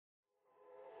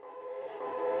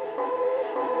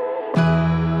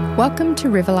Welcome to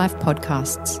River Life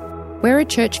Podcasts. We're a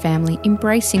church family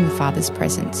embracing the Father's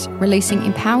presence, releasing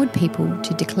empowered people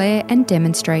to declare and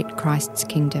demonstrate Christ's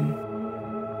kingdom.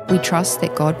 We trust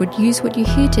that God would use what you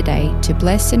hear today to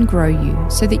bless and grow you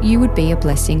so that you would be a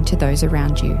blessing to those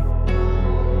around you.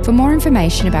 For more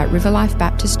information about River Life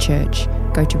Baptist Church,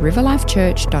 go to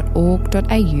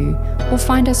riverlifechurch.org.au or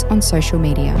find us on social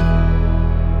media.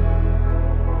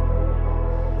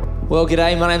 Well,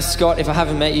 g'day, my name's Scott. If I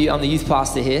haven't met you, I'm the youth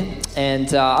pastor here.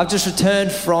 And I've just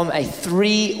returned from a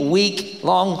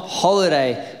 3-week-long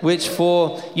holiday, which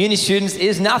for uni students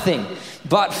is nothing,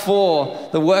 but for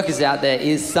the workers out there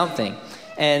is something.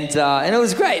 And it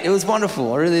was great. It was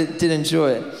wonderful. I really did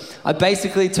enjoy it. I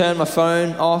basically turned my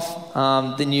phone off.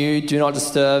 The new Do Not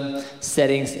Disturb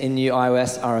settings in new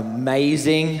iOS are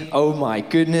amazing. Oh my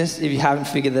goodness. If you haven't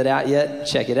figured that out yet,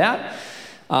 check it out.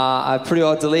 I pretty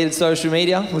well deleted social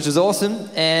media, which was awesome.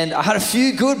 And I had a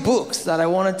few good books that I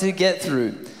wanted to get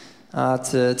through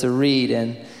to read.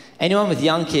 And anyone with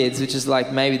young kids, which is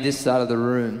like maybe this side of the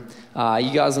room,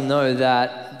 you guys will know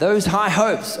that those high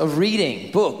hopes of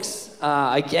reading books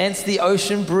against the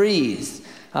ocean breeze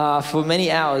for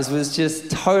many hours was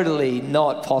just totally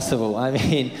not possible. I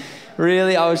mean,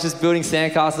 really, I was just building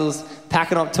sandcastles,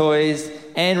 packing up toys,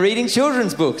 and reading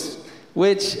children's books,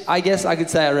 which I guess I could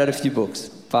say I read a few books,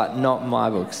 but not my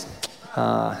books.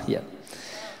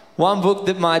 One book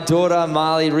that my daughter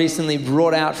Marley recently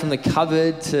brought out from the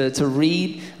cupboard to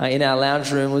read in our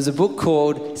lounge room was a book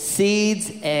called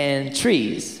Seeds and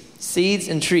Trees. Seeds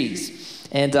and Trees.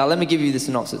 And let me give you the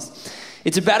synopsis.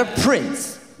 It's about a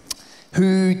prince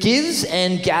who gives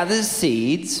and gathers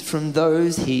seeds from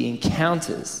those he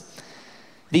encounters.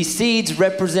 These seeds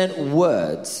represent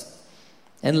words.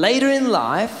 And later in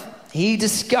life, he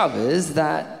discovers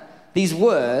that these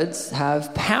words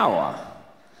have power.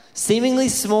 Seemingly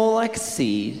small like a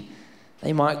seed,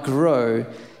 they might grow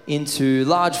into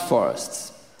large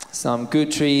forests, some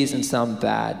good trees and some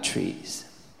bad trees.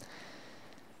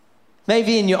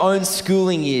 Maybe in your own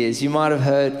schooling years, you might have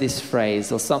heard this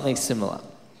phrase or something similar.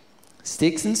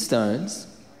 Sticks and stones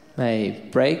may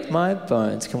break my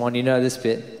bones. Come on, you know this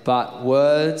bit. But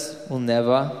words will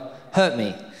never hurt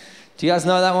me. Do you guys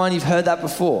know that one? You've heard that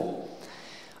before.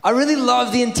 I really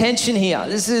love the intention here.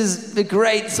 This is a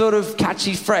great sort of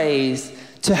catchy phrase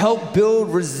to help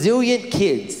build resilient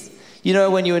kids. You know,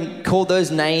 when you would call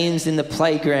those names in the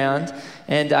playground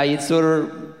and you'd sort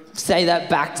of say that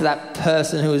back to that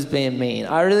person who was being mean.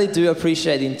 I really do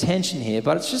appreciate the intention here,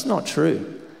 but it's just not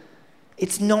true.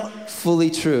 It's not fully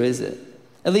true, is it?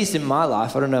 At least in my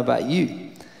life. I don't know about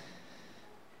you.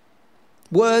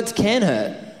 Words can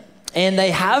hurt. And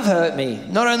they have hurt me.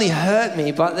 Not only hurt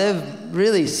me, but they've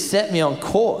really set me on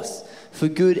course for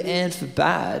good and for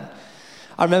bad.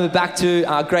 I remember back to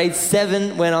grade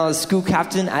 7 when I was school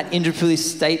captain at Indooroopilly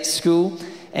State School.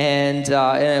 And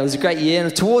it was a great year.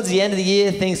 And towards the end of the year,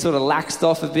 things sort of laxed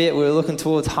off a bit. We were looking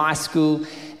towards high school.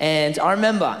 And I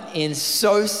remember in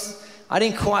SOS, I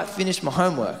didn't quite finish my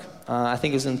homework. I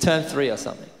think it was in term 3 or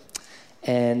something.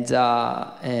 And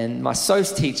my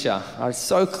SOS teacher, I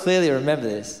so clearly remember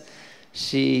this,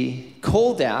 she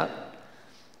called out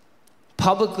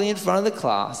publicly in front of the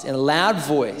class in a loud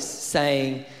voice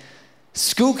saying,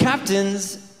 "School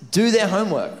captains do their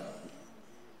homework.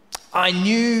 I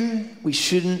knew we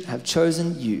shouldn't have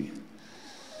chosen you."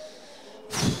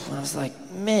 And I was like,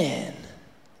 man,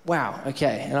 wow,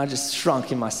 okay. And I just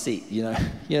shrunk in my seat, you know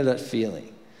that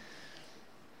feeling.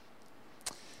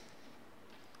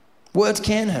 Words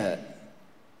can hurt.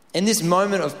 And this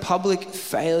moment of public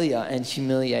failure and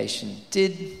humiliation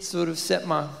did sort of set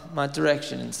my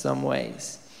direction in some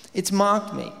ways. It's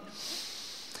marked me.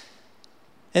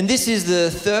 And this is the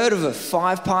third of a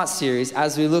 5-part series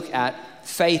as we look at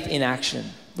faith in action.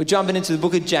 We're jumping into the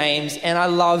book of James, and I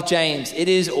love James. It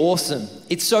is awesome.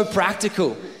 It's so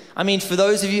practical. I mean, for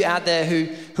those of you out there who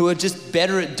are just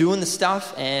better at doing the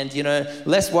stuff and,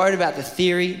 less worried about the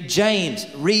theory,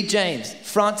 read James,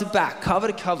 front to back, cover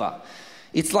to cover.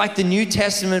 It's like the New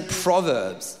Testament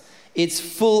Proverbs. It's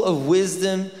full of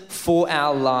wisdom for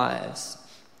our lives.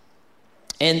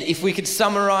 And if we could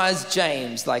summarize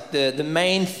James, like the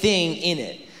main thing in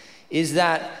it is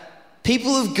that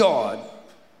people of God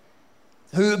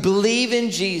who believe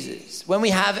in Jesus, when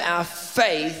we have our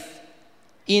faith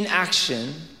in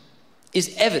action,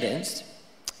 is evidenced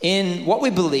in what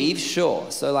we believe,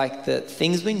 sure. So like the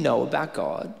things we know about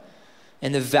God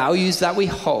and the values that we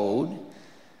hold.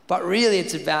 But really,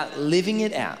 it's about living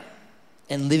it out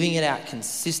and living it out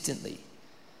consistently.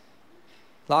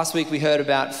 Last week, we heard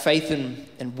about faith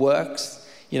and works.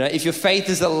 If your faith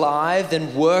is alive,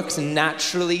 then works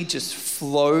naturally just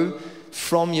flow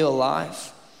from your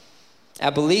life.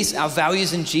 Our beliefs, our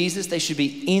values in Jesus, they should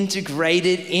be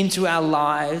integrated into our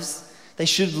lives. They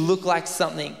should look like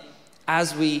something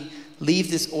as we leave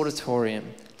this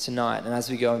auditorium tonight and as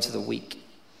we go into the week.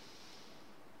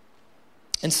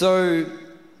 And so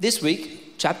this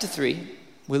week, chapter 3,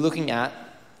 we're looking at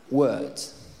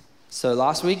words. So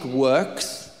last week,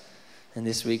 works, and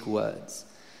this week, words.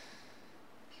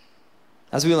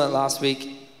 As we learned last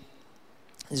week,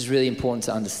 this is really important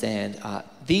to understand.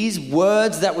 These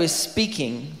words that we're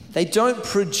speaking, they don't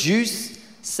produce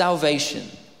salvation.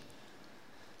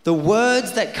 The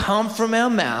words that come from our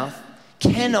mouth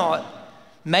cannot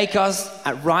make us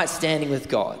at right standing with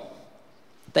God.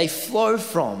 They flow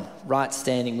from right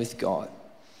standing with God.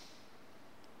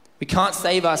 We can't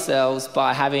save ourselves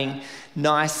by having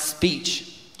nice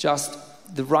speech, just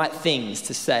the right things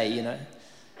to say,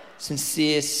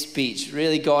 sincere speech.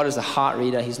 Really, God is a heart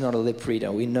reader. He's not a lip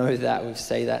reader. We know that. We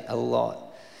say that a lot.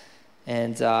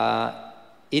 And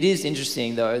it is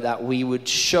interesting, though, that we would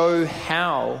show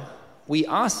how we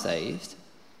are saved,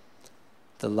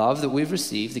 the love that we've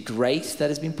received, the grace that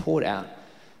has been poured out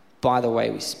by the way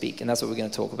we speak. And that's what we're going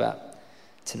to talk about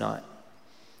tonight.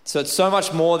 So it's so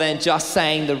much more than just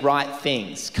saying the right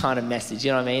things kind of message.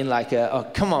 You know what I mean? Like, oh,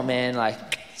 come on, man. Like,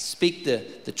 speak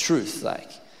the truth. Like,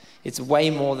 it's way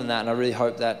more than that, and I really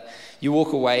hope that you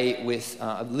walk away with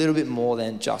a little bit more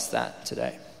than just that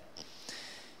today.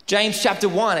 James chapter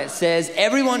 1, it says,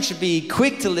 everyone should be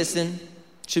quick to listen,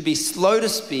 should be slow to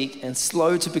speak, and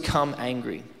slow to become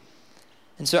angry.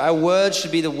 And so our words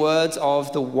should be the words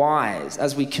of the wise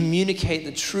as we communicate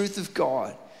the truth of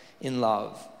God in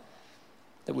love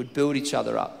that would build each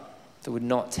other up, that would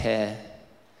not tear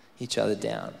each other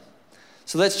down.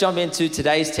 So let's jump into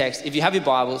today's text. If you have your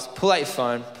Bibles, pull out your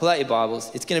phone, pull out your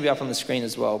Bibles. It's going to be up on the screen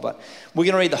as well, but we're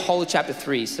going to read the whole of chapter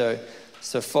 3, so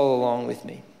follow along with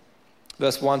me.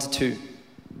 Verse 1 to 2.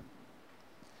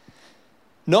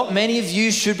 Not many of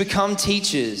you should become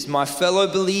teachers, my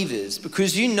fellow believers,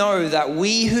 because you know that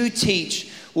we who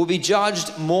teach will be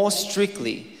judged more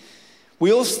strictly.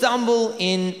 We all stumble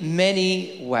in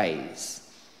many ways.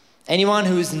 Anyone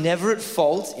who is never at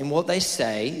fault in what they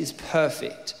say is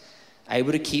perfect,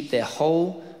 able to keep their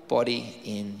whole body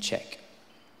in check.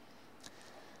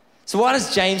 So why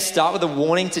does James start with a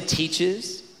warning to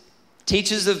teachers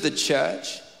of the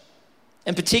church,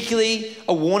 and particularly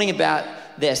a warning about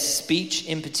their speech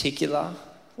in particular?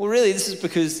 Well, really, this is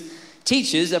because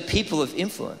teachers are people of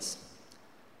influence.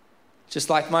 Just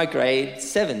like my grade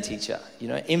 7 teacher,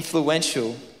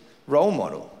 influential role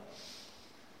model.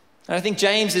 And I think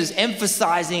James is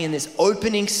emphasizing in this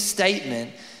opening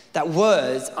statement that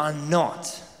words are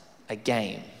not a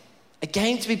game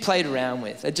to be played around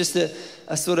with. They're just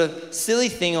a sort of silly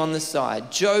thing on the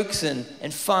side, jokes and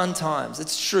fun times.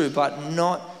 It's true, but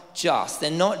not just.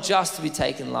 They're not just to be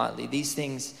taken lightly. These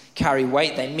things carry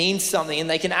weight. They mean something, and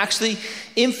they can actually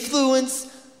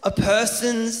influence a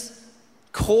person's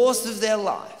course of their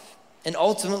life and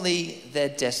ultimately their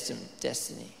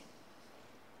destiny.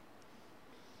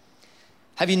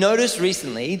 Have you noticed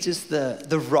recently just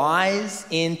the rise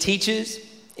in teachers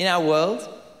in our world?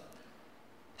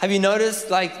 Have you noticed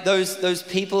like those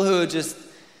people who are just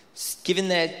giving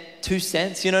their 2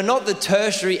 cents? Not the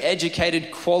tertiary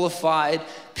educated, qualified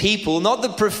people, not the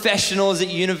professionals at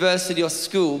university or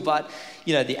school, but,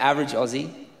 the average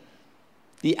Aussie,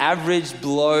 the average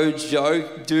blow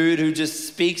joke dude who just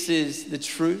speaks the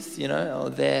truth, or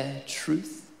their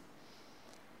truth.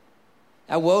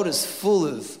 Our world is full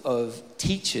of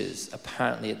teachers,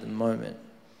 apparently, at the moment.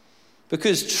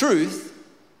 Because truth,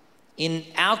 in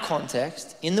our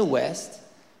context, in the West,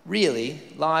 really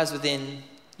lies within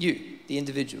you, the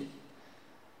individual.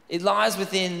 It lies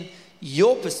within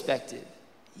your perspective,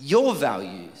 your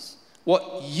values,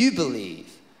 what you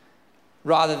believe,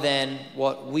 rather than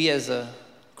what we as a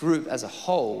group, as a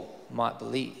whole, might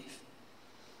believe.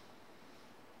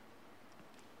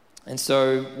 And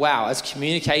so, wow, as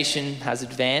communication has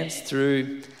advanced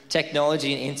through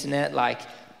technology and internet, like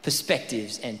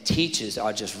perspectives and teachers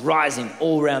are just rising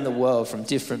all around the world from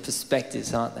different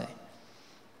perspectives, aren't they?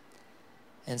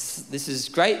 And this is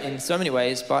great in so many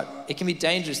ways, but it can be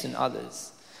dangerous in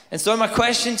others. And so my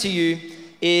question to you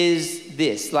is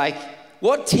this,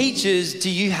 what teachers do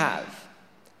you have?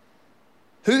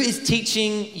 Who is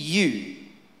teaching you?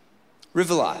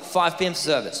 River Life, 5 p.m.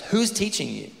 service. Who's teaching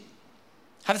you?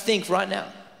 Have a think right now.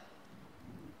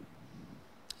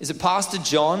 Is it Pastor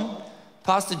John?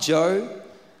 Pastor Joe?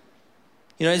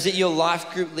 Is it your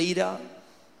life group leader?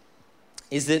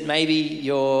 Is it maybe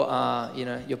your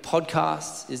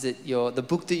podcast? Is it the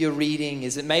book that you're reading?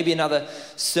 Is it maybe another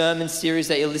sermon series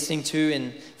that you're listening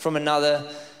to from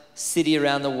another city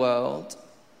around the world?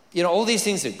 all these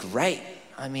things are great.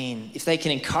 I mean, if they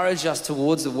can encourage us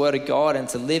towards the Word of God and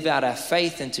to live out our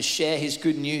faith and to share His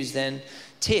good news, then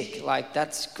tick, like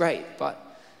that's great.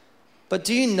 But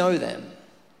do you know them?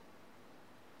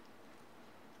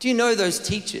 Do you know those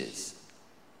teachers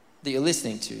that you're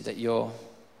listening to, that you're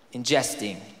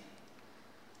ingesting?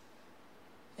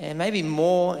 And maybe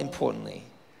more importantly,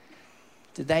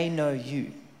 do they know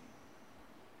you?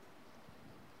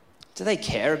 Do they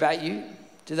care about you?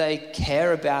 Do they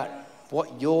care about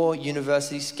what your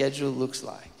university schedule looks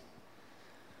like?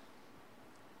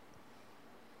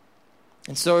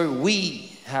 And so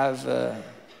we have a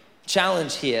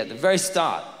challenge here at the very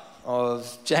start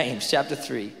of James chapter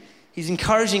 3. He's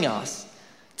encouraging us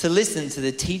to listen to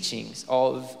the teachings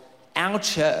of our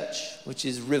church, which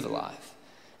is River Life.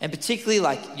 And particularly,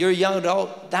 like, you're a young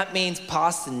adult, that means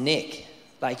Pastor Nick.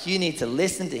 Like, you need to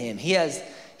listen to him. He has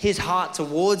his heart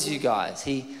towards you guys.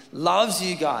 He loves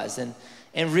you guys and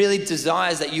really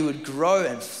desires that you would grow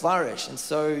and flourish. And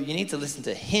so you need to listen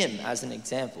to him as an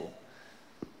example.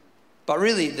 But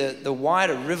really, the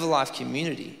wider River Life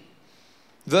community.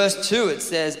 Verse 2, it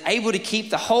says, able to keep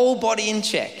the whole body in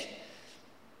check.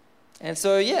 And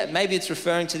so, maybe it's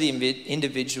referring to the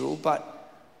individual, but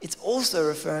it's also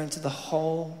referring to the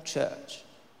whole church.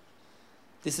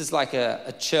 This is like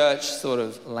a church sort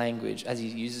of language as he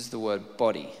uses the word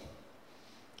body,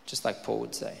 just like Paul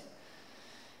would say.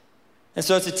 And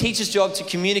so it's a teacher's job to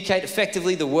communicate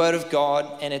effectively the word of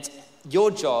God, and it's your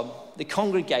job, the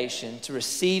congregation, to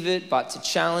receive it, but to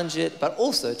challenge it, but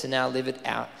also to now live it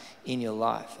out in your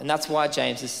life. And that's why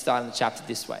James is starting the chapter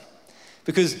this way.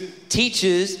 Because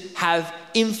teachers have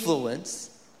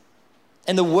influence,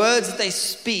 and the words that they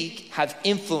speak have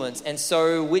influence. And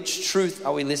so which truth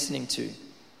are we listening to?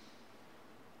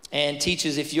 And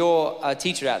teachers, if you're a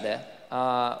teacher out there,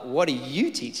 what are you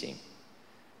teaching?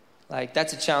 Like,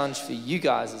 that's a challenge for you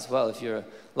guys as well. If you're a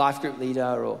life group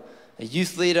leader or a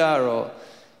youth leader or,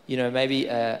 maybe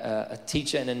a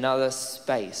teacher in another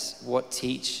space, what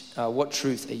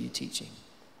truth are you teaching?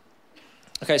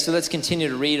 Okay, so let's continue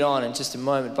to read on in just a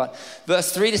moment. But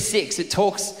verse 3-6, it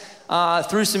talks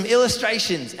through some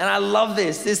illustrations. And I love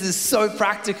this. This is so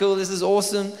practical. This is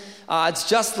awesome. It's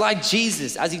just like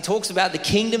Jesus as he talks about the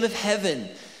kingdom of heaven.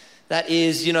 That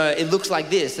is, it looks like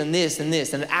this and this and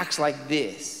this, and it acts like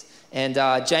this. And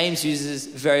James uses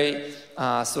very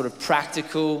sort of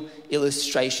practical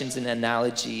illustrations and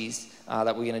analogies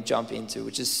that we're going to jump into,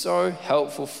 which is so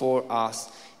helpful for us.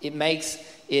 It makes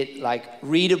it like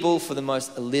readable for the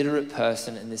most illiterate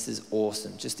person, and this is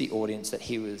awesome. Just the audience that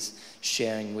he was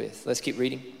sharing with. Let's keep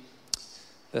reading.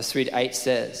 Verse 3-8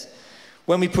 says,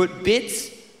 when we put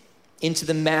bits into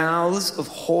the mouths of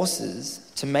horses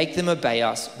to make them obey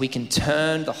us, we can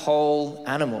turn the whole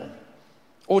animal.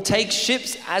 Or take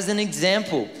ships as an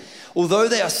example. Although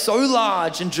they are so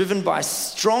large and driven by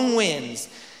strong winds,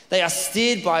 they are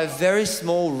steered by a very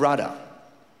small rudder,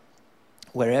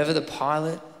 wherever the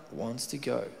pilot wants to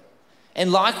go.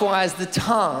 And likewise, the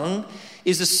tongue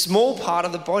is a small part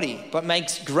of the body, but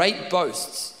makes great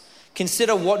boasts.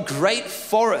 Consider what great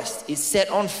forest is set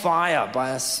on fire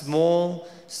by a small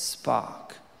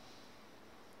spark.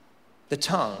 The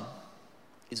tongue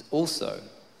is also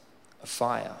a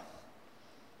fire,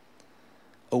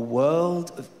 a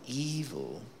world of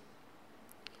evil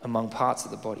among parts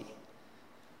of the body.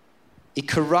 It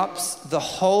corrupts the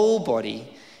whole body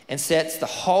and sets the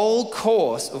whole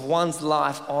course of one's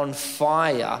life on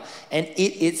fire, and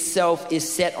it itself is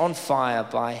set on fire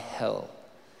by hell.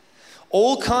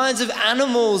 All kinds of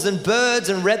animals and birds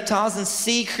and reptiles and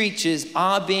sea creatures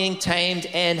are being tamed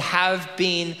and have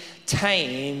been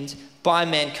tamed by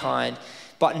mankind,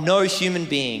 but no human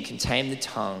being can tame the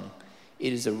tongue.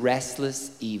 It is a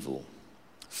restless evil,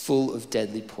 full of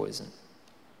deadly poison.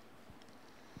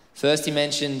 First, he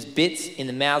mentions bits in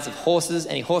the mouths of horses.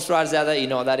 Any horse riders out there, you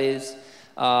know what that is.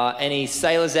 Any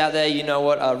sailors out there, you know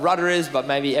what a rudder is, but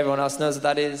maybe everyone else knows what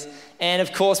that is. And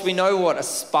of course, we know what a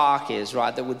spark is,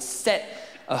 right? That would set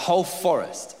a whole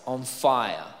forest on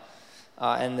fire.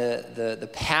 And the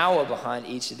power behind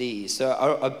each of these. So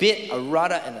a bit, a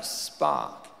rudder, and a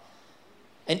spark.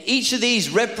 And each of these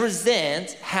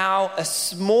represent how a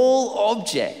small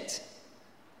object,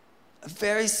 a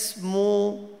very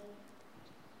small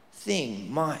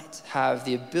thing, might have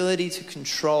the ability to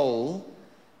control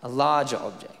a larger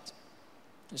object.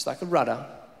 Just like a rudder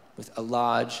with a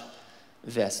large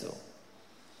vessel.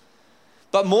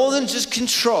 But more than just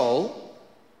control,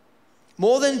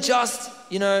 more than just,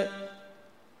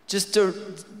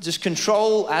 just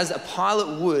control as a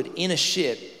pilot would in a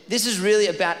ship, this is really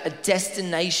about a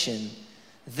destination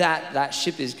that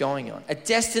ship is going on. A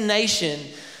destination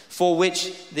for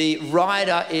which the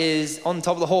rider is on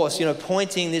top of the horse,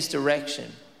 pointing this direction.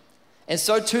 And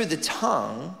so too, the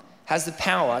tongue has the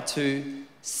power to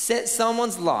set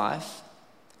someone's life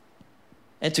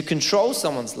and to control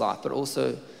someone's life, but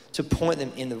also to point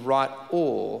them in the right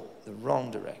or the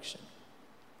wrong direction.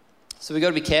 So we've got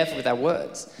to be careful with our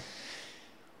words.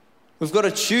 We've got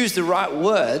to choose the right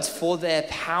words, for they're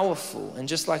powerful and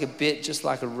just like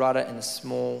a rudder in a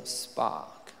small spark.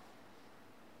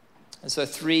 And so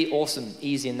 3 awesome,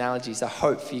 easy analogies I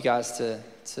hope for you guys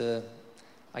to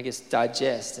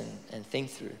digest and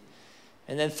think through.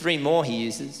 And then 3 more he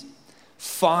uses: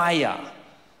 fire,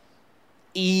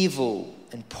 evil,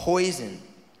 and poison.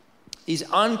 These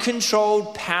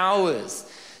uncontrolled powers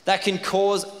that can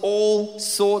cause all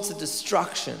sorts of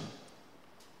destruction.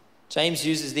 James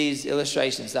uses these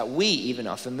illustrations that we even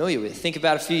are familiar with. Think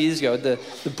about a few years ago, the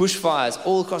bushfires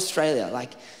all across Australia, like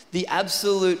the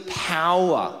absolute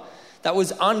power that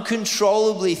was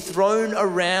uncontrollably thrown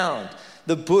around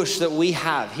the bush that we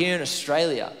have here in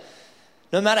Australia.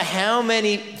 No matter how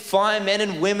many firemen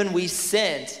and women we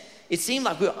sent, it seemed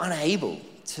like we were unable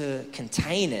to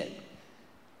contain it.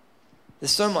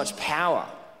 There's so much power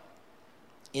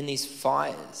in these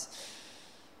fires.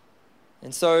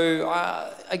 And so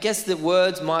I guess the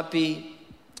words might be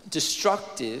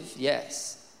destructive,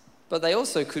 yes, but they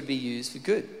also could be used for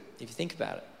good, if you think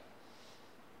about it.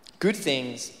 Good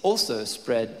things also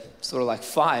spread sort of like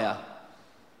fire.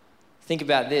 Think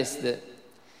about this, that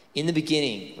in the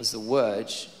beginning was the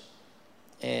Word,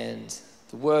 and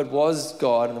the Word was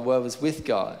God, and the Word was with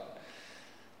God.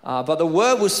 But the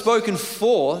Word was spoken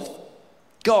forth,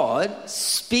 God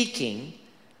speaking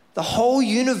the whole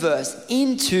universe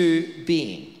into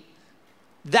being.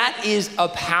 That is a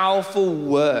powerful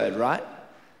word, right?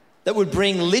 That would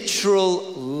bring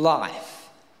literal life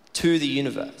to the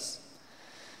universe.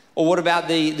 Or what about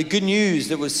the good news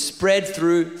that was spread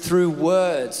through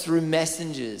words, through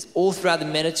messengers, all throughout the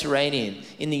Mediterranean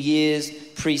in the years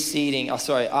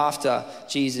after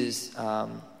Jesus'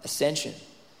 ascension?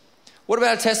 What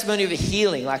about a testimony of a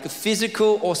healing, like a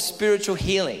physical or spiritual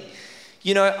healing?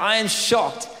 I am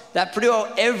shocked that pretty well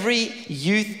every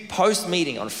youth post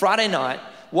meeting on Friday night,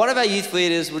 one of our youth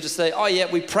leaders will just say, oh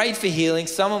yeah, we prayed for healing,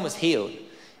 someone was healed.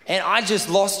 And I just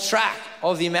lost track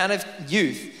of the amount of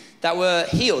youth that were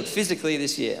healed physically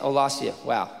this year, or last year,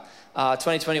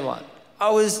 2021. I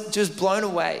was just blown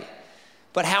away.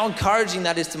 But how encouraging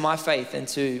that is to my faith and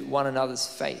to one another's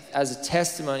faith as a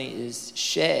testimony is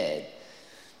shared.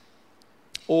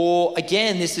 Or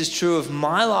again, this is true of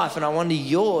my life, and I wonder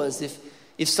yours,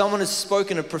 if someone has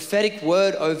spoken a prophetic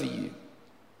word over you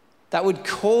that would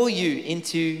call you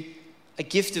into a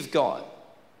gift of God,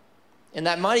 and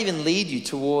that might even lead you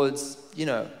towards,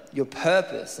 your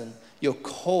purpose and your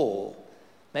call,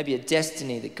 maybe a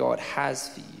destiny that God has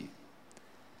for you.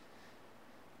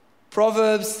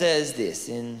 Proverbs says this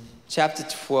in chapter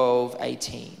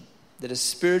 12:18, that a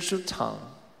spiritual tongue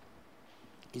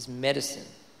is medicine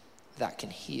that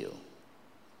can heal.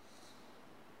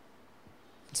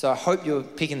 So I hope you're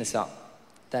picking this up,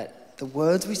 that the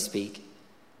words we speak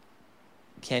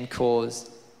can cause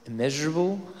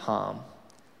immeasurable harm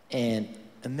and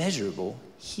immeasurable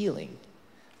healing,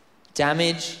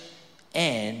 damage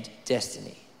and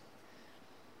destiny.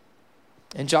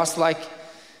 And just like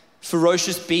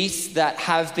ferocious beasts that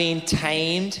have been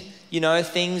tamed,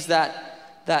 things that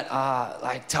are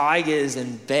like tigers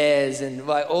and bears and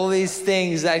like all these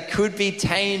things that could be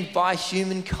tamed by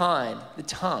humankind, the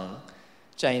tongue,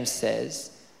 James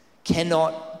says,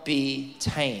 cannot be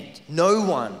tamed. No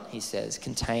one, he says,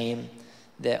 can tame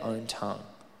their own tongue.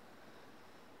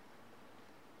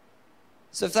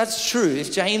 So if that's true,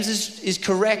 if James is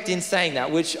correct in saying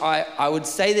that, which I would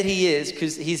say that he is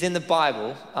because he's in the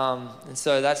Bible, and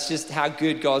so that's just how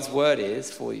good God's word is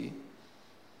for you.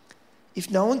 If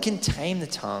no one can tame the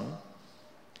tongue,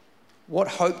 what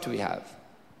hope do we have?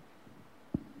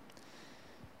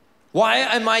 Why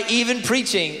am I even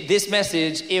preaching this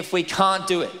message if we can't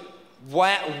do it?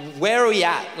 Where are we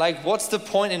at? Like, what's the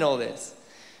point in all this?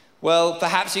 Well,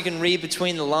 perhaps you can read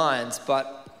between the lines,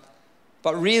 but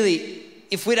really,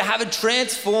 if we're to have a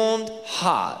transformed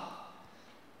heart,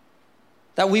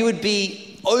 that we would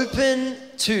be open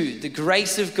to the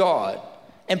grace of God.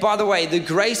 And by the way, the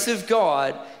grace of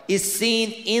God is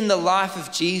seen in the life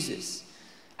of Jesus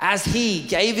as he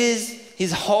gave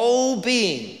his whole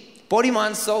being, body,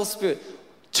 mind, soul, spirit,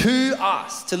 to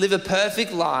us to live a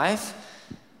perfect life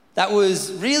that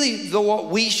was really what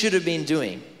we should have been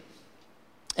doing.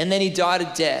 And then he died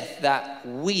a death that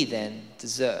we then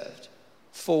deserved,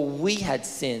 for we had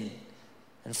sinned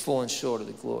and fallen short of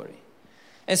the glory.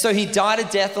 And so he died a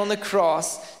death on the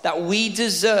cross that we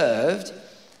deserved,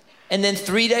 and then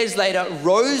 3 days later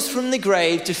rose from the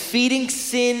grave, defeating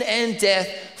sin and death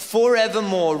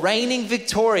forevermore, reigning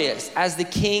victorious as the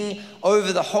king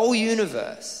over the whole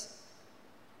universe.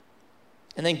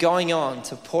 And then going on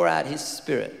to pour out his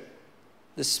Spirit,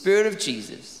 the Spirit of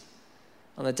Jesus,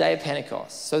 on the day of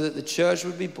Pentecost, so that the church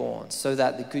would be born, so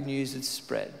that the good news would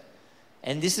spread.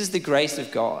 And this is the grace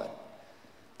of God,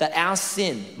 that our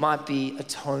sin might be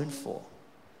atoned for,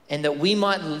 and that we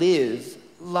might live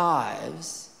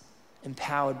lives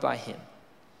empowered by him.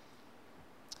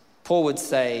 Paul would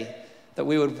say that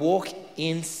we would walk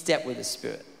in step with the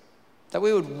Spirit, that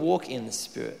we would walk in the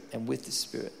Spirit and with the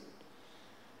Spirit.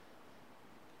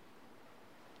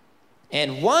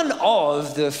 And one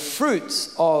of the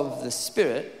fruits of the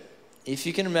Spirit, if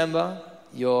you can remember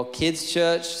your kids'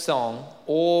 church song,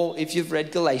 or if you've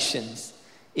read Galatians,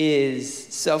 is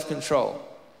self-control.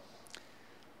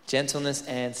 Gentleness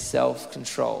and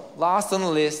self-control. Last on the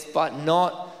list, but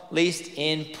not least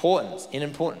in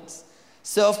importance.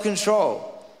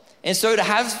 Self-control. And so to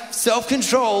have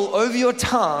self-control over your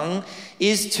tongue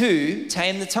is to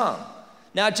tame the tongue.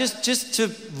 Now, just to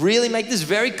really make this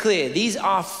very clear, these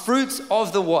are fruits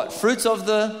of the what? Fruits of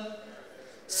the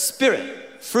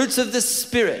Spirit. Fruits of the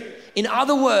Spirit. In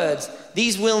other words,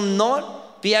 these will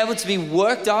not be able to be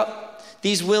worked up.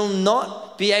 These will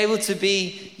not be able to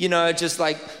be, just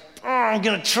like, oh, I'm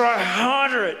going to try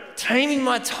harder at taming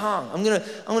my tongue. I'm going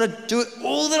to do it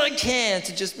all that I can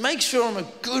to just make sure I'm a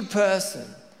good person.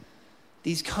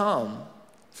 These come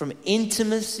from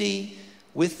intimacy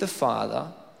with the Father.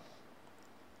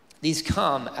 These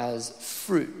come as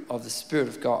fruit of the Spirit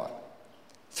of God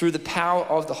through the power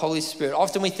of the Holy Spirit.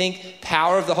 Often we think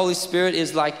power of the Holy Spirit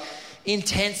is like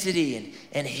intensity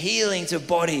and healing to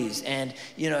bodies and,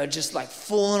 just like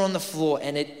falling on the floor.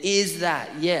 And it is that,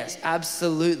 yes,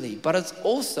 absolutely. But it's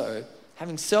also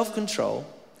having self-control,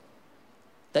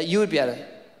 that you would be able to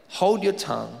hold your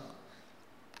tongue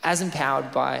as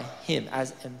empowered by him,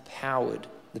 as empowered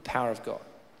the power of God.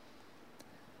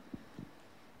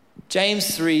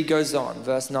 James 3 goes on,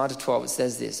 verse 9 to 12, it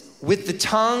says this: with the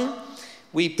tongue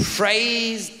we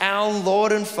praise our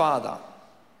Lord and Father,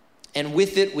 and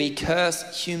with it we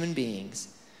curse human beings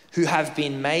who have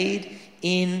been made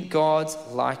in God's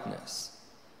likeness.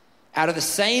 Out of the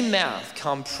same mouth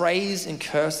come praise and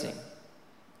cursing.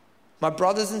 My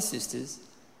brothers and sisters,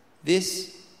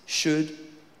 this should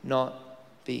not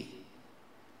be.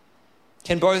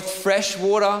 Can both fresh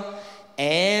water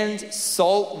and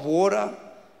salt water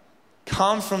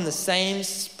come from the same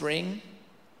spring?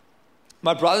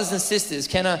 My brothers and sisters,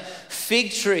 can a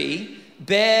fig tree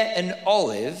bear an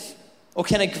olive, or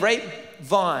can a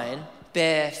grapevine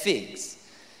bear figs?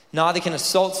 Neither can a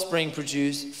salt spring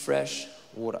produce fresh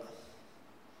water.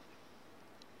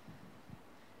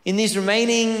 In these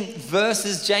remaining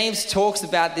verses, James talks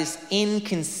about this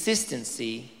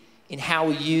inconsistency in how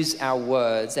we use our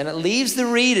words. And it leaves the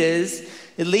readers,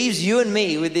 it leaves you and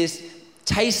me with this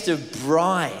taste of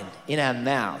brine in our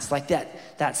mouths, like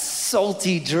that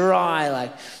salty, dry,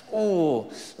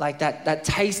 like that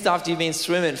taste after you've been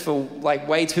swimming for like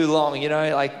way too long,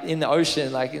 like in the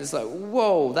ocean, like it's like,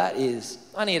 whoa,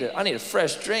 I need a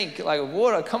fresh drink, like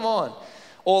water, come on.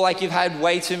 Or like you've had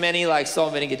way too many like salt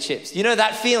and vinegar chips. You know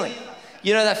that feeling?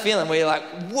 Where you're like,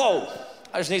 whoa,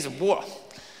 I just need some water.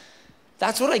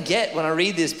 That's what I get when I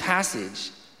read this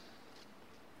passage.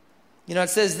 It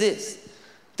says this,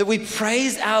 that we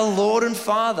praise our Lord and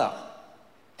Father,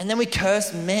 and then we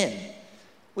curse men.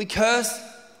 We curse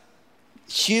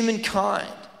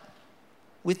humankind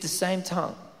with the same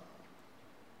tongue.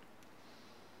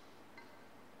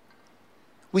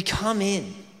 We come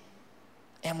in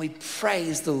and we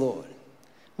praise the Lord.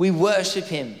 We worship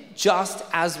him just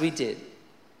as we did.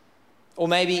 Or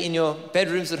maybe in your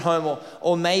bedrooms at home,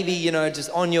 or maybe, just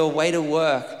on your way to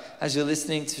work as you're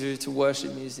listening to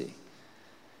worship music.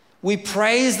 We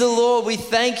praise the Lord. We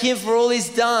thank him for all he's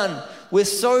done. We're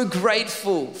so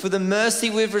grateful for the mercy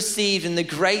we've received and the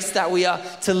grace that we are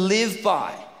to live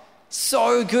by.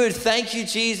 So good. Thank you,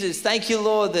 Jesus. Thank you,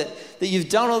 Lord, that you've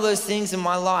done all those things in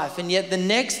my life. And yet the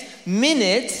next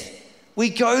minute, we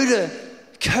go to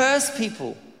curse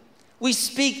people. We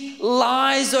speak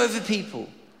lies over people.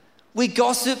 We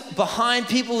gossip behind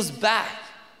people's back.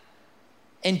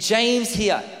 And James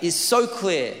here is so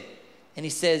clear. And he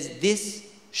says, this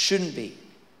shouldn't be.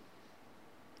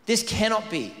 This cannot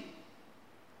be.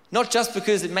 Not just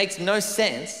because it makes no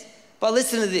sense, but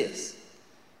listen to this.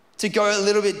 To go a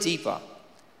little bit deeper.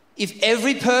 If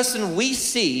every person we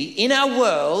see in our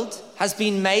world has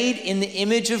been made in the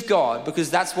image of God, because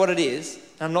that's what it is,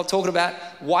 and I'm not talking about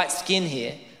white skin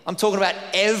here, I'm talking about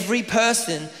every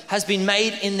person, has been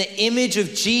made in the image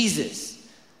of Jesus,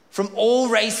 from all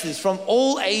races, from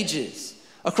all ages,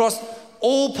 across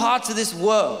all parts of this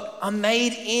world, are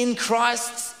made in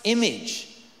Christ's image.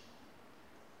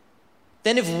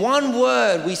 Then if one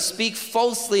word we speak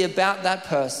falsely about that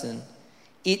person,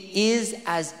 it is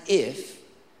as if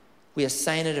we are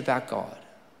saying it about God.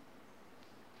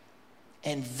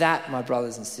 And that, my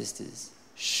brothers and sisters,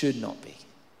 should not be.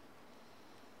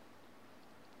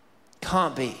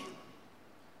 Can't be.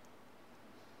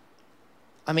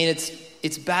 I mean,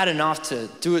 it's bad enough to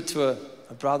do it to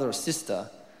a brother or sister,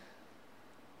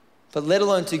 but let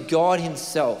alone to God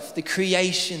himself, the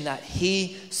creation that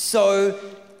he so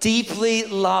deeply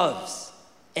loves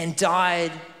and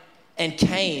died and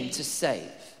came to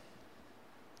save.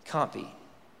 Can't be.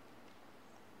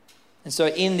 And so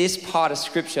in this part of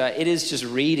scripture, it is just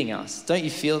reading us. Don't you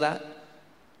feel that?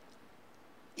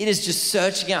 It is just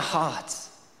searching our hearts.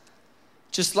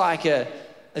 Just like a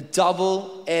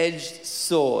double-edged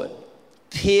sword,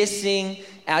 piercing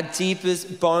our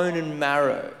deepest bone and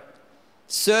marrow,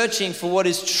 searching for what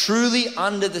is truly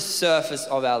under the surface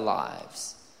of our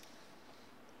lives.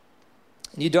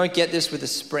 And you don't get this with a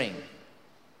spring.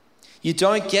 You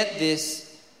don't get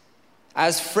this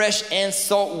as fresh and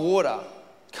salt water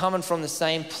coming from the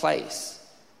same place.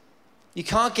 You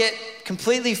can't get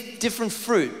completely different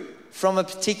fruit from a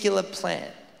particular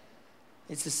plant.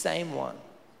 It's the same one.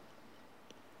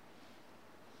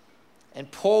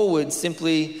 And Paul would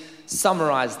simply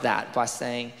summarize that by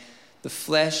saying, the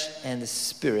flesh and the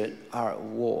spirit are at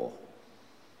war.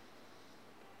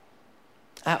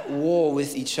 At war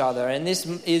with each other. And this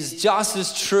is just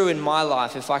as true in my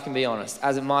life, if I can be honest,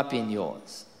 as it might be in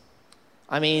yours.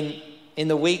 I mean, in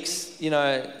the weeks,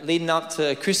 leading up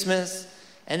to Christmas,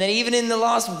 and then even in the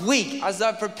last week, as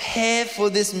I prepare for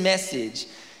this message,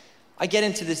 I get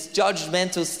into this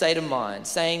judgmental state of mind,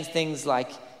 saying things like,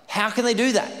 how can they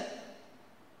do that?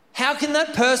 How can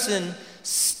that person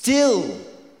still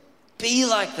be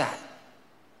like that?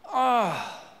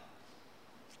 Oh.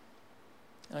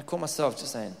 And I caught myself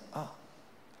just saying,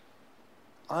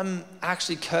 I'm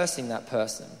actually cursing that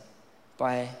person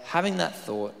by having that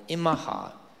thought in my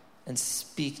heart and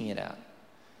speaking it out.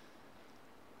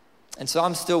 And so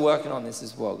I'm still working on this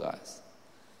as well, guys.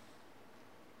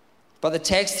 But the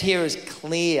text here is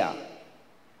clear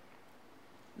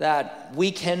that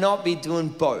we cannot be doing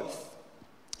both.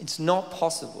 It's not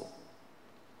possible.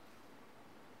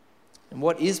 And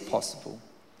what is possible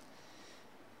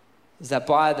is that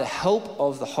by the help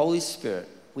of the Holy Spirit,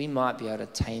 we might be able to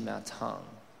tame our tongue,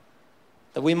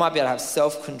 that we might be able to have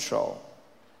self-control.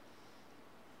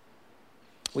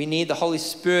 We need the Holy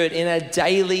Spirit in a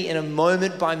daily, in a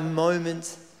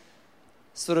moment-by-moment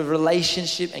sort of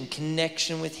relationship and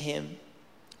connection with Him,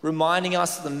 reminding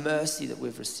us of the mercy that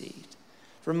we've received,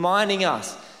 reminding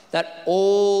us that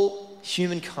all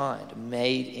humankind are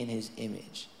made in His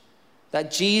image,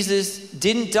 that Jesus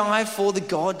didn't die for the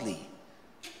godly,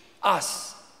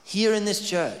 us here in this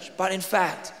church, but in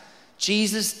fact,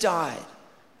 Jesus died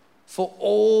for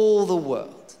all the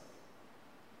world,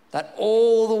 that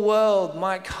all the world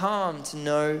might come to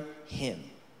know Him.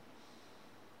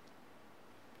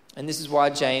 And this is why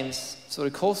James sort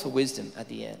of calls for wisdom at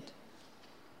the end,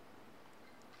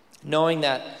 knowing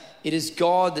that it is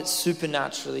God that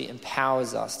supernaturally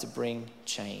empowers us to bring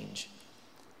change.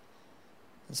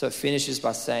 And so it finishes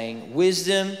by saying,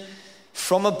 wisdom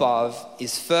from above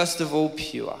is first of all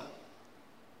pure.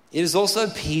 It is also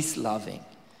peace-loving,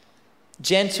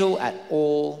 gentle at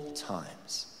all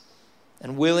times,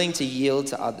 and willing to yield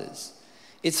to others.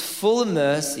 It's full of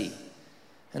mercy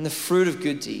and the fruit of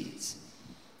good deeds.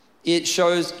 It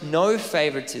shows no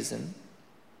favoritism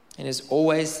and is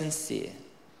always sincere.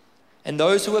 And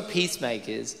those who are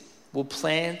peacemakers will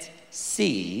plant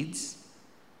seeds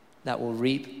that will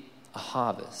reap a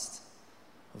harvest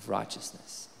of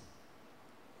righteousness.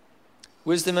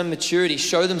 Wisdom and maturity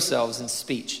show themselves in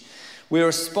speech. We're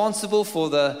responsible for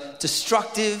the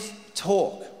destructive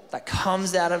talk that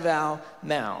comes out of our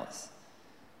mouths.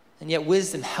 And yet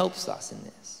wisdom helps us in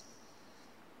this.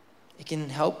 It can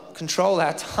help control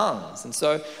our tongues. And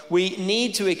so we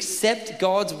need to accept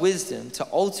God's wisdom to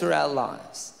alter our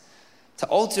lives, to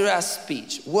alter our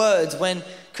speech. Words, when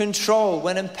controlled,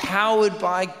 when empowered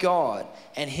by God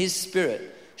and His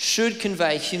Spirit, should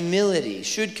convey humility,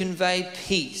 should convey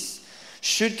peace,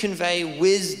 should convey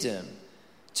wisdom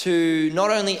to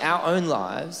not only our own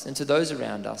lives and to those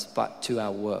around us, but to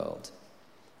our world.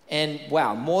 And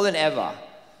wow, more than ever,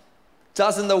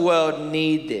 doesn't the world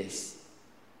need this?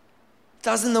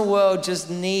 Doesn't the world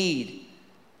just need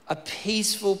a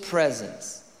peaceful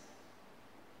presence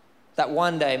that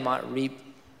one day might reap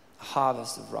a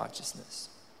harvest of righteousness.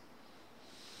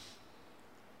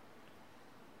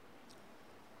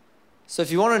 So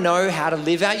if you want to know how to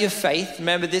live out your faith,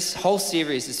 remember this whole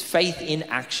series is faith in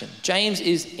action. James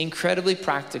is incredibly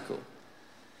practical.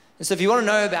 And so if you want to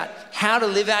know about how to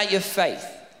live out your faith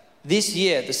this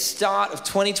year, the start of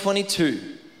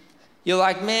 2022, you're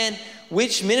like, man,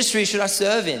 which ministry should I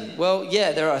serve in? Well,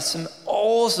 yeah, there are some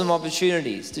awesome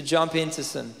opportunities to jump into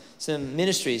some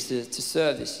ministries to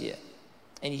serve this year.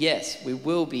 And yes, we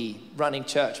will be running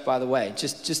church, by the way,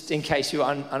 just in case you're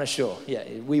unsure. Yeah,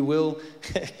 we will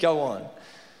go on.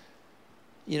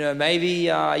 You know, maybe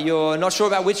you're not sure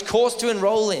about which course to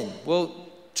enroll in. Well,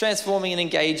 transforming and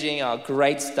engaging are a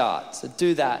great start, so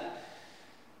do that.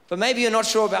 But maybe you're not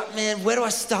sure about, man, where do I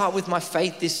start with my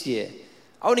faith this year?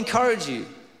 I would encourage you,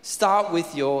 start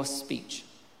with your speech.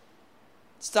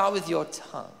 Start with your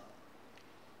tongue.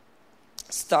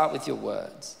 Start with your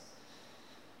words.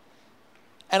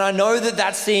 And I know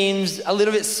that seems a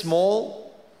little bit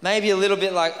small, maybe a little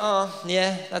bit like, oh,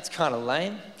 yeah, that's kind of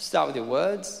lame. Start with your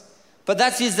words. But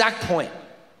that's the exact point.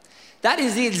 That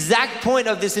is the exact point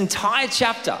of this entire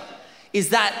chapter, is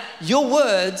that your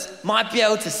words might be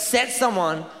able to set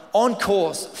someone on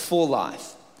course for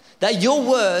life. That your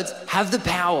words have the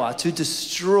power to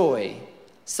destroy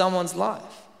someone's life.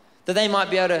 That they might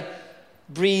be able to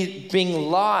bring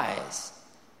lies.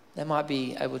 They might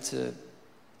be able to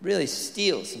really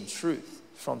steal some truth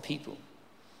from people.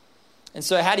 And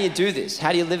so how do you do this?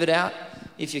 How do you live it out?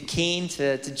 If you're keen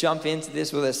to jump into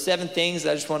this, well, there's 7 things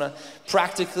that I just want to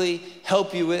practically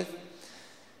help you with.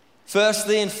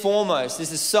 Firstly and foremost,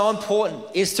 this is so important,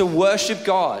 is to worship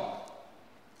God.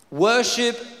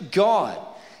 Worship God.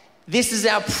 This is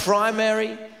our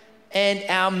primary and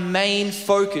our main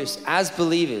focus as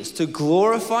believers, to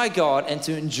glorify God and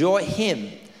to enjoy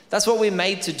Him. That's what we're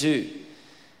made to do.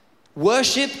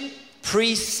 Worship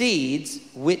precedes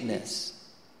witness.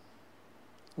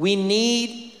 We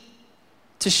need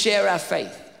to share our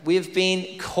faith. We have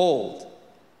been called,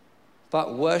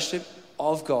 but worship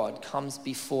of God comes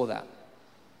before that.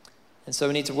 And so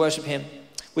we need to worship Him.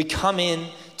 We come in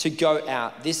to go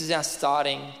out. This is our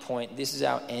starting point. This is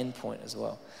our end point as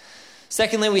well.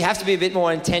 Secondly, we have to be a bit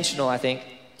more intentional, I think.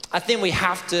 I think we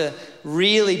have to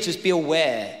really just be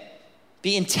aware,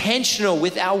 be intentional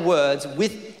with our words,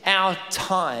 with our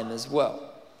time as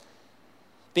well.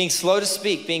 Being slow to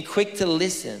speak, being quick to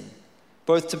listen,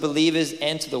 both to believers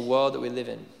and to the world that we live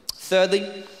in.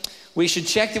 Thirdly, we should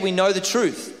check that we know the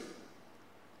truth.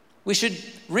 We should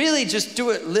really just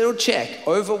do a little check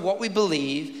over what we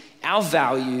believe, our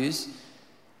values.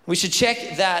 We should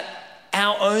check that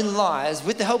our own lives,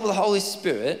 with the help of the Holy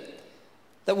Spirit,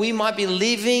 that we might be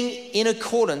living in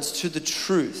accordance to the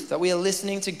truth, that we are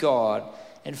listening to God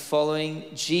and following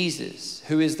Jesus,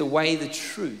 who is the way, the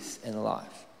truth, and the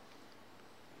life.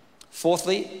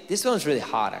 Fourthly, this one's really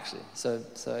hard actually, so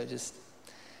just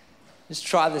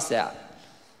try this out.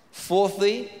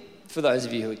 Fourthly, for those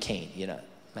of you who are keen,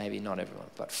 maybe not everyone,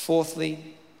 but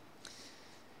fourthly,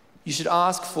 you should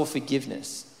ask for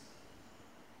forgiveness.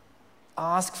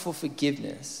 Ask for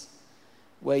forgiveness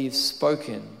where you've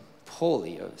spoken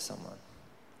poorly over someone,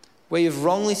 where you've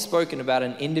wrongly spoken about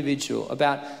an individual,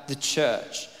 about the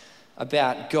church,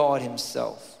 about God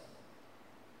Himself.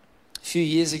 A few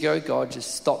years ago, God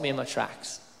just stopped me in my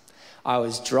tracks. I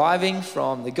was driving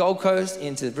from the Gold Coast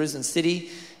into Brisbane City,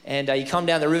 and you come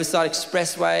down the Riverside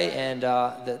Expressway, and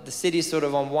the city is sort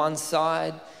of on one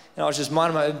side, and I was just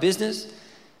minding my own business,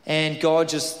 and God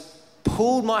just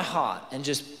pulled my heart and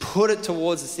just put it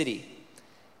towards the city.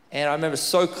 And I remember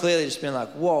so clearly just being like,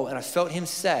 whoa, and I felt Him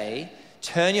say,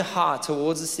 turn your heart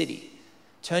towards the city.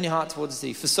 Turn your heart towards the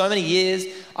city. For so many years,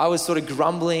 I was sort of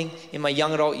grumbling in my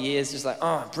young adult years, just like,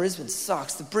 oh, Brisbane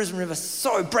sucks. The Brisbane River's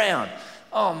so brown.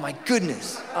 Oh my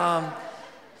goodness.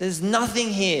 There's nothing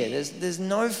here. There's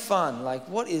no fun. Like,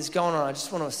 what is going on? I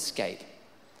just want to escape.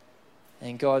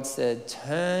 And God said,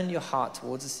 turn your heart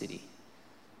towards the city.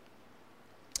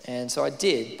 And so I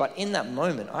did. But in that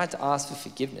moment, I had to ask for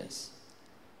forgiveness.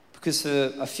 Because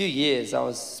for a few years, I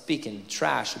was speaking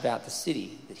trash about the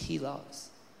city that He loves,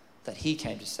 that He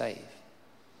came to save.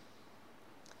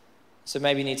 So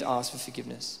maybe you need to ask for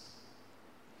forgiveness.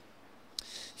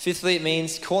 Fifthly, it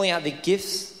means calling out the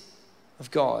gifts of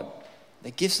God,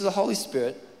 the gifts of the Holy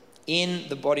Spirit in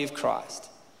the body of Christ.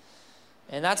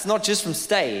 And that's not just from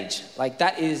stage, like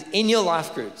that is in your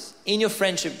life groups, in your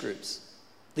friendship groups.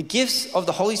 The gifts of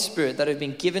the Holy Spirit that have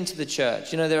been given to the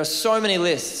church. There are so many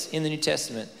lists in the New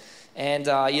Testament. And,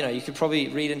 you could probably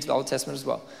read into the Old Testament as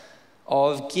well,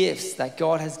 of gifts that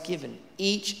God has given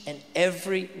each and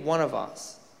every one of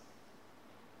us.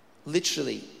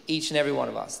 Literally, each and every one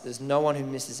of us. There's no one who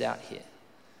misses out here.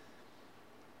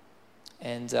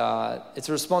 And it's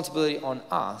a responsibility on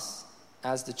us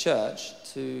as the church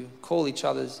to call each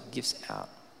other's gifts out.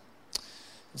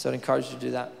 And so I'd encourage you to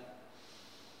do that.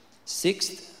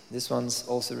 Sixth, this one's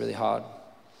also really hard.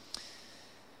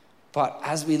 But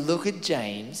as we look at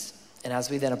James, and as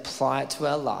we then apply it to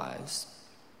our lives,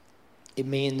 it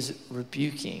means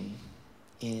rebuking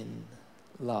in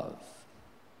love.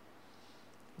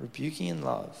 Rebuking in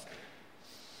love.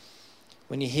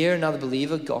 When you hear another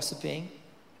believer gossiping,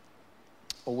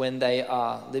 or when they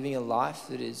are living a life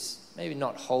that is maybe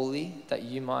not holy, that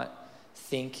you might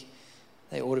think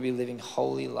they ought to be living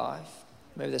holy life.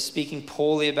 Maybe they're speaking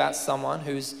poorly about someone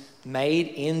who's made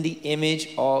in the image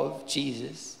of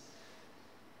Jesus.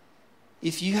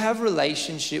 If you have a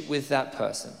relationship with that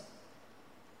person,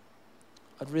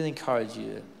 I'd really encourage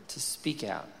you to speak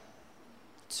out,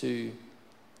 to,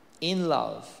 in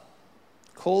love,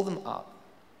 call them up.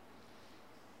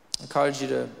 I encourage you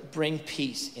to bring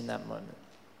peace in that moment.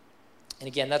 And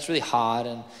again, that's really hard,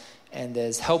 and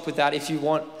there's help with that. If you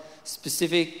want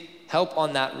specific help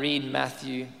on that, read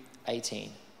Matthew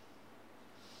 18.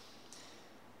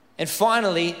 And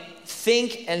finally,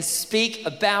 think and speak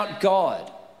about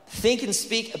God. Think and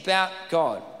speak about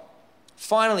God.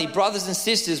 Finally, brothers and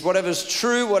sisters, whatever is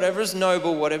true, whatever is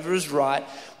noble, whatever is right,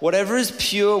 whatever is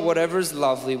pure, whatever is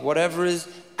lovely, whatever is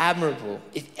admirable,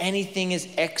 if anything is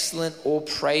excellent or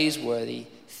praiseworthy,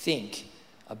 think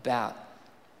about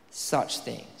such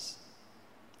things.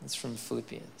 It's from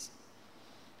Philippians.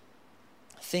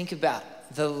 Think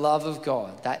about the love of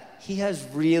God, that He has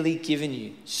really given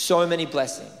you so many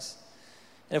blessings.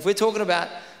 And if we're talking about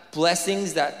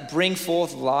blessings that bring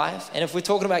forth life, and if we're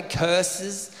talking about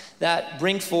curses that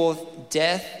bring forth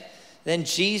death, then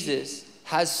Jesus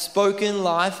has spoken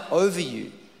life over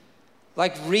you.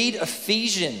 Like read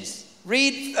Ephesians.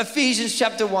 Read Ephesians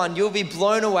chapter 1. You'll be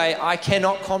blown away. I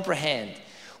cannot comprehend.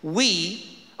 We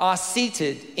are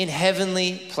seated in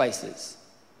heavenly places.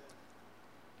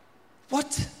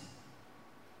 What?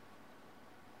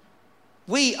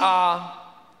 We are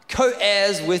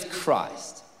co-heirs with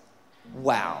Christ.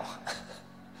 Wow.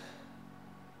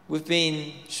 We've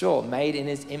been, made in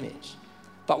His image,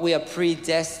 but we are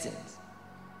predestined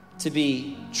to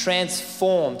be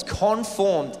transformed,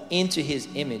 conformed into His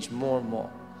image more and more.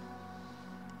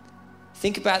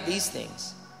 Think about these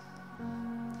things.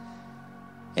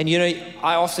 And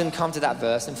I often come to that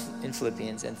verse in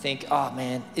Philippians and think, oh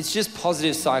man, it's just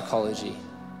positive psychology.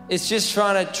 It's just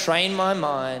trying to train my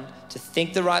mind to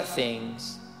think the right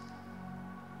things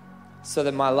so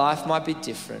that my life might be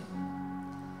different.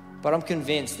 But I'm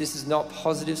convinced this is not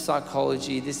positive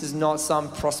psychology. This is not some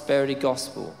prosperity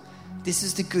gospel. This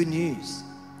is the good news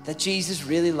that Jesus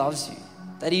really loves you,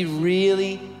 that He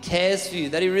really cares for you,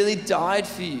 that He really died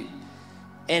for you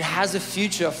and has a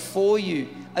future for you,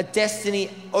 a destiny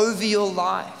over your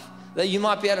life that you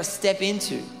might be able to step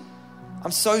into.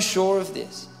 I'm so sure of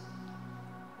this.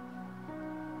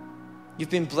 You've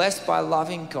been blessed by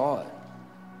loving God.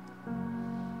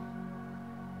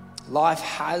 Life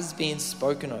has been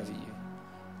spoken over you.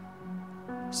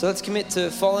 So let's commit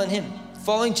to following Him,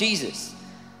 following Jesus,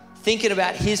 thinking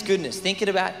about His goodness, thinking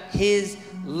about His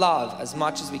love as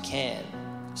much as we can,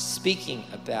 speaking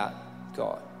about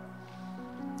God.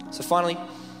 So finally,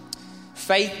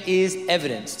 faith is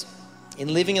evidenced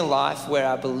in living a life where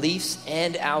our beliefs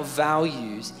and our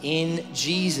values in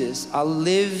Jesus are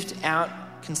lived out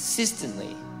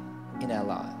consistently in our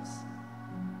lives.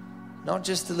 Not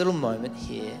just a little moment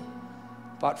here,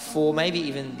 but for maybe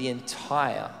even the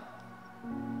entire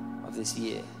of this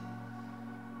year.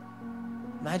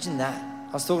 Imagine that.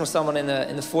 I was talking to someone in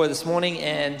the foyer this morning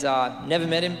and never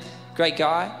met him, great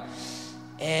guy.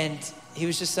 And he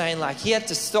was just saying he had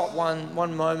to stop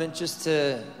one moment just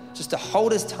to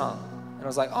hold his tongue. And I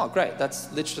was like, oh great,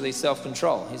 that's literally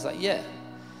self-control. He's like, yeah.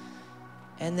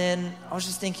 And then I was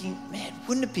just thinking, man,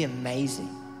 wouldn't it be amazing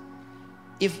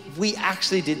if we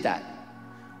actually did that?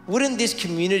 Wouldn't this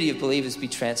community of believers be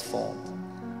transformed?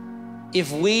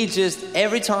 If we just,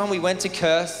 every time we went to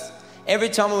curse, every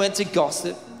time we went to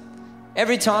gossip,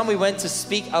 every time we went to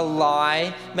speak a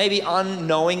lie, maybe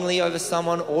unknowingly over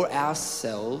someone or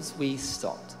ourselves, we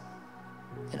stopped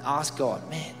and asked God,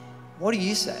 man, what do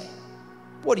you say?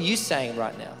 What are you saying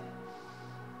right now?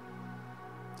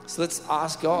 So let's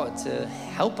ask God to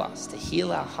help us, to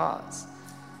heal our hearts.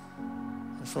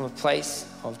 And from a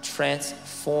place of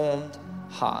transformed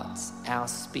hearts, our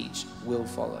speech will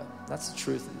follow. That's the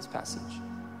truth of this passage.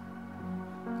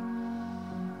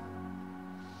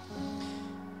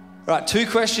 Right, 2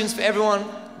 questions for everyone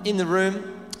in the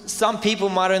room. Some people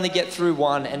might only get through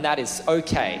one, and that is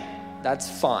okay. That's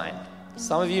fine.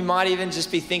 Some of you might even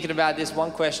just be thinking about this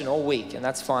one question all week, and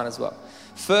that's fine as well.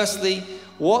 Firstly,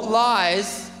 what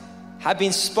lies have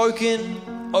been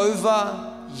spoken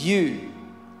over you?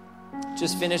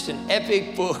 Just finished an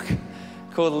epic book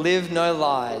called Live No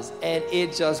Lies, and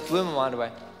it just blew my mind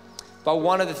away. But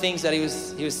one of the things that he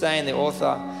was saying, the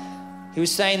author, he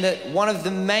was saying that one of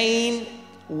the main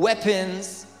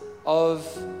weapons of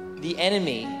the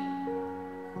enemy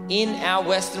in our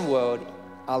Western world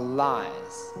are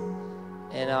lies.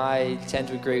 And I tend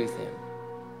to agree with him.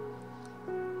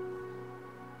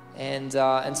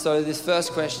 And so this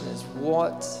first question is,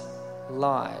 what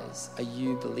lies are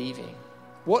you believing?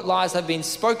 What lies have been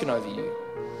spoken over you?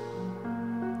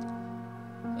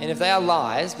 And if they are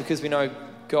lies, because we know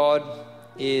God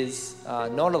is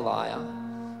not a liar,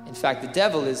 in fact, the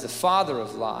devil is the father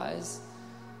of lies,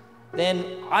 then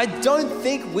I don't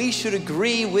think we should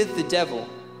agree with the devil.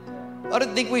 I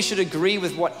don't think we should agree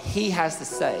with what he has to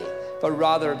say, but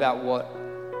rather about what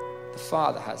the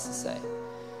Father has to say,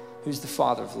 who's the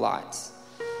Father of lights.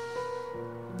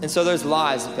 And so those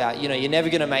lies about, you're never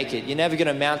going to make it, you're never going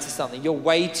to amount to something, you're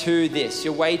way too this,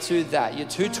 you're way too that, you're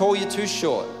too tall, you're too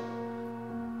short,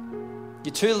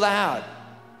 you're too loud,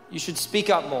 you should speak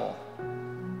up more,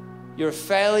 you're a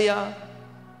failure,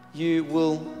 you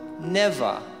will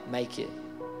never make it,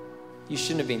 you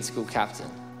shouldn't have been school captain.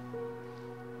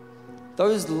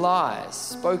 Those lies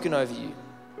spoken over you,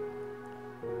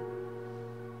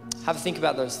 have a think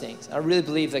about those things. I really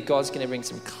believe that God's going to bring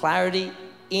some clarity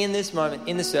in this moment,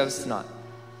 in the service tonight.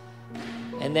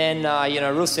 And then,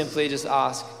 real simply just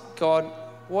ask, God,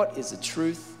 what is the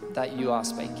truth that you are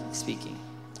speaking?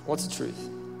 What's the truth?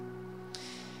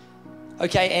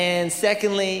 Okay, and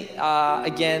secondly,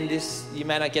 again, you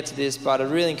may not get to this, but I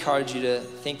really encourage you to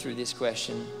think through this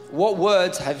question. What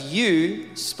words have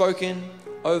you spoken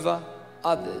over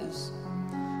others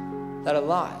that are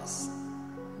lies,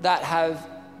 that have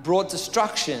brought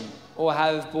destruction or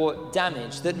have brought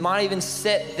damage, that might even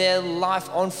set their life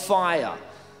on fire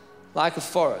like a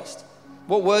forest?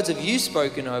 What words have you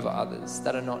spoken over others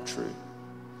that are not true?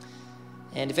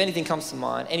 And if anything comes to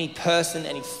mind, any person,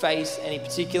 any face, any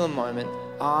particular moment,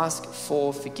 ask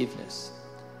for forgiveness.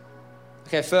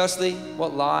 Okay, firstly,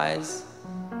 what lies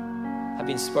have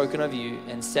been spoken over you?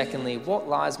 And secondly, what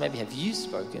lies maybe have you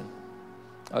spoken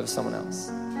over someone else?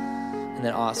 And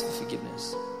then ask for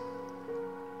forgiveness.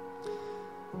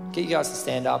 Get you guys to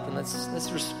stand up and let's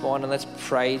respond and let's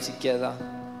pray together.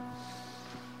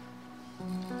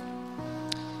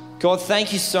 God,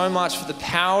 thank you so much for the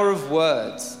power of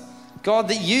words. God,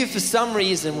 that you for some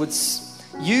reason would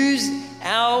use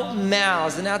our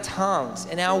mouths and our tongues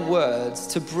and our words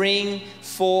to bring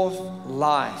forth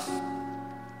life,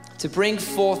 to bring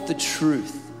forth the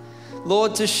truth.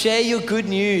 Lord, to share your good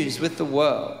news with the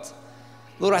world.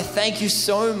 Lord, I thank you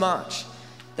so much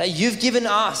that you've given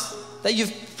us, that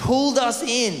you've pulled us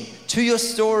in to your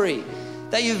story,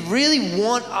 that you really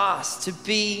want us to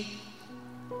be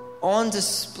on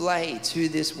display to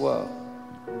this world.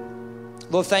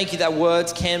 Lord, thank you that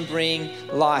words can bring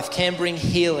life, can bring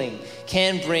healing,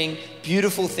 can bring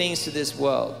beautiful things to this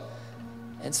world.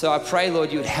 And so I pray,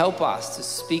 Lord, you would help us to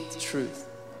speak the truth,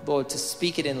 Lord, to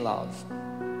speak it in love.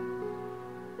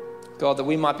 God, that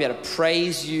we might be able to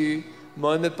praise you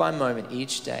moment by moment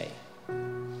each day.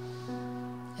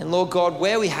 And Lord God,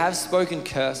 where we have spoken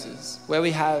curses, where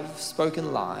we have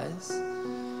spoken lies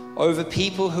over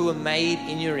people who are made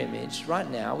in your image, right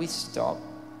now we stop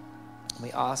and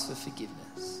we ask for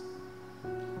forgiveness.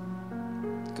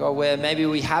 God, where maybe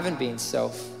we haven't been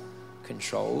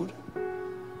self-controlled,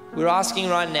 we're asking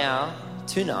right now,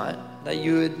 tonight, that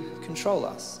you would control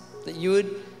us, that you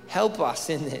would help us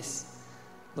in this.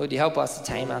 Lord, you help us to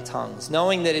tame our tongues,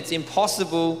 knowing that it's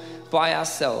impossible by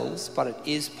ourselves, but it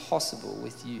is possible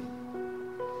with you.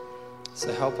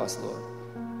 So help us, Lord.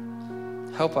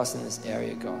 Help us in this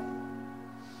area, God.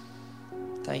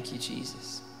 Thank you,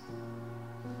 Jesus.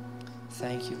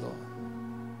 Thank you, Lord.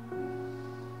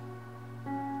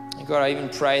 And God, I even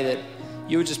pray that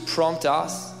you would just prompt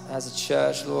us as a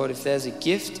church, Lord, if there's a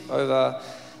gift over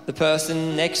the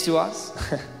person next to us,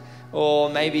 or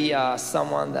maybe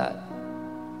someone that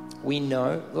we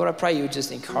know. Lord, I pray you would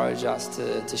just encourage us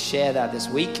to share that this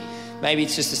week. Maybe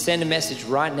it's just to send a message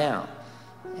right now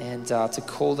and to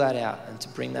call that out and to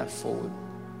bring that forward.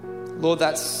 Lord,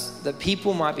 that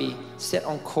people might be set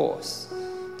on course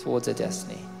towards their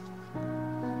destiny.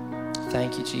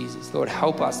 Thank you, Jesus. Lord,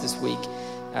 help us this week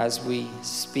as we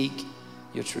speak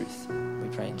your truth. We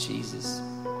pray in Jesus'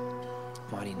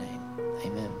 mighty name.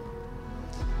 Amen.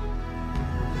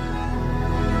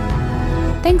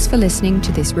 Thanks for listening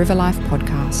to this River Life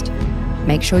podcast.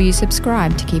 Make sure you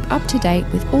subscribe to keep up to date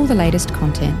with all the latest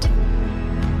content.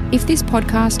 If this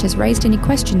podcast has raised any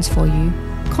questions for you,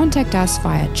 contact us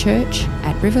via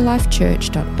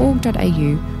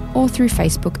church@riverlifechurch.org.au or through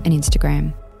Facebook and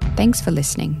Instagram. Thanks for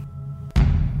listening.